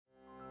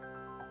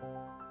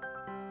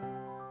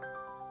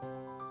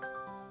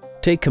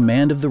Take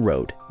command of the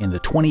road in the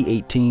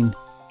 2018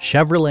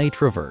 Chevrolet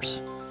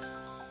Traverse.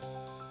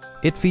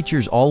 It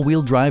features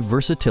all-wheel drive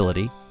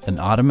versatility, an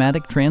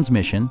automatic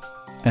transmission,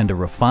 and a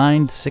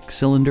refined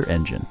 6-cylinder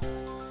engine.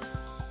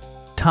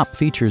 Top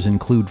features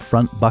include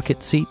front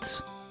bucket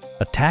seats,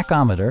 a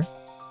tachometer,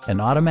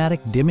 an automatic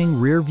dimming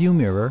rear-view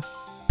mirror,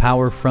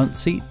 power front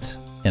seats,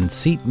 and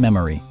seat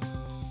memory.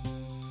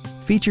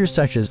 Features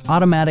such as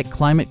automatic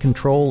climate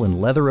control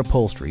and leather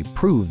upholstery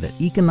prove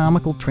that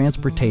economical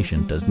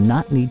transportation does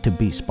not need to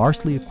be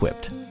sparsely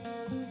equipped.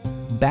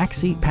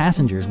 Backseat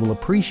passengers will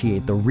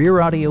appreciate the rear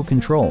audio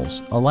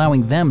controls,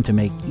 allowing them to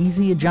make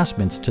easy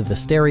adjustments to the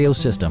stereo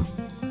system.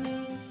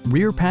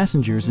 Rear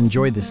passengers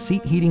enjoy the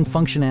seat heating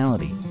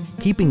functionality,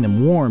 keeping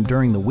them warm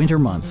during the winter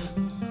months.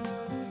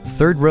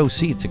 Third-row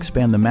seats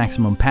expand the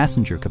maximum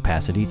passenger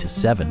capacity to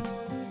 7.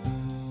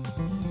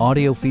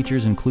 Audio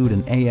features include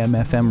an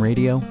AM/FM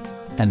radio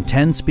and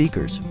 10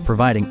 speakers,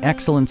 providing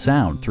excellent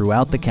sound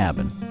throughout the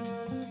cabin.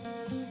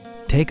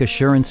 Take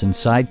assurance in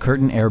side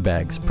curtain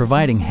airbags,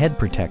 providing head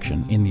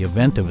protection in the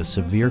event of a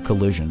severe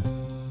collision.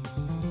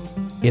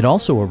 It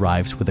also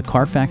arrives with a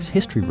Carfax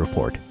history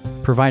report,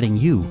 providing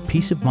you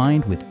peace of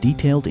mind with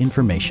detailed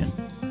information.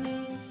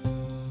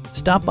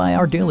 Stop by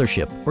our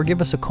dealership or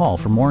give us a call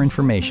for more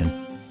information.